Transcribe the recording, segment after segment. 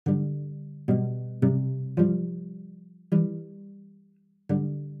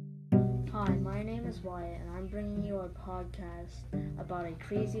Hi, my name is Wyatt, and I'm bringing you a podcast about a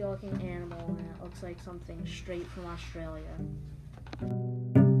crazy-looking animal, and it looks like something straight from Australia.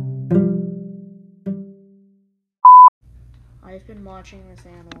 I've been watching this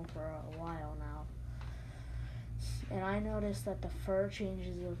animal for a while now, and I noticed that the fur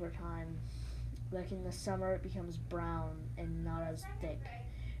changes over time. Like in the summer, it becomes brown and not as thick,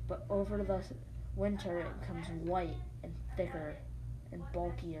 but over the winter, it becomes white and thicker and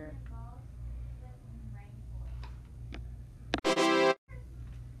bulkier.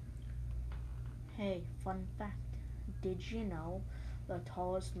 Hey, fun fact. Did you know the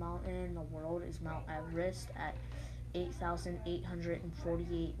tallest mountain in the world is Mount Everest at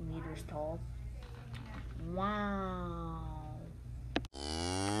 8,848 meters tall? Wow.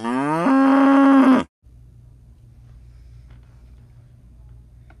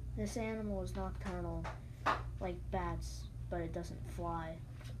 This animal is nocturnal, like bats, but it doesn't fly.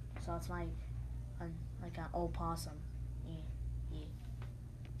 So it's like an opossum. Yeah.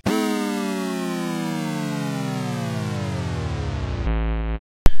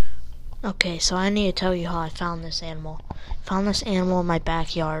 Okay, so I need to tell you how I found this animal. I found this animal in my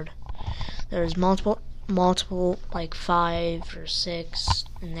backyard. There's multiple, like 5 or 6,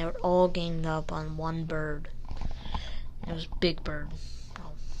 and they were all ganged up on one bird. It was a big bird,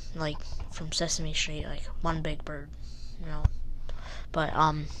 like from Sesame Street, like one big bird, But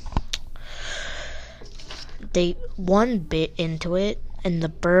one bit into it, and the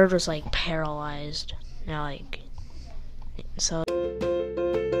bird was like paralyzed. So.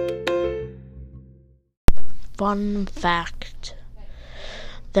 Fun fact.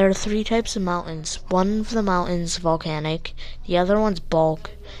 There are 3 types of mountains. One of the mountains is volcanic, the other one's bulk,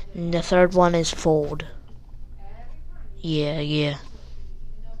 and the third one is fold. Yeah.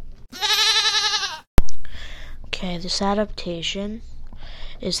 Okay, this adaptation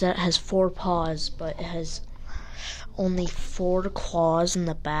is that it has 4 paws, but it has only 4 claws in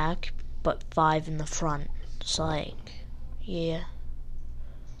the back, but 5 in the front. So yeah.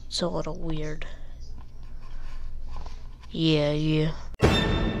 It's a little weird. Yeah.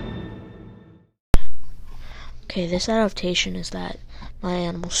 Okay, this adaptation is that my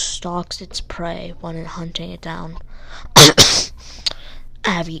animal stalks its prey when it's hunting it down.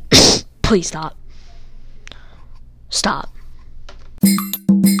 Abby, please stop. Stop.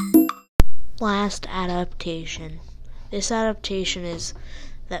 Last adaptation. This adaptation is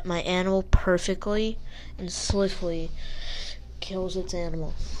that my animal perfectly and swiftly kills its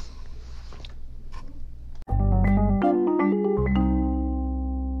animal.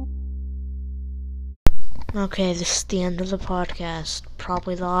 Okay, this is the end of the podcast.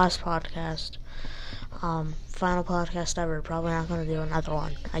 Probably the last podcast. Final podcast ever. Probably not going to do another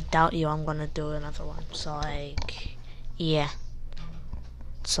one. I doubt I'm going to do another one. So, yeah.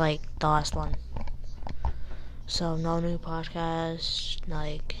 It's like the last one. So, no new podcast.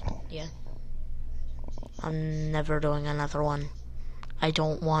 Yeah. I'm never doing another one. I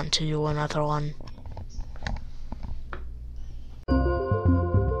don't want to do another one.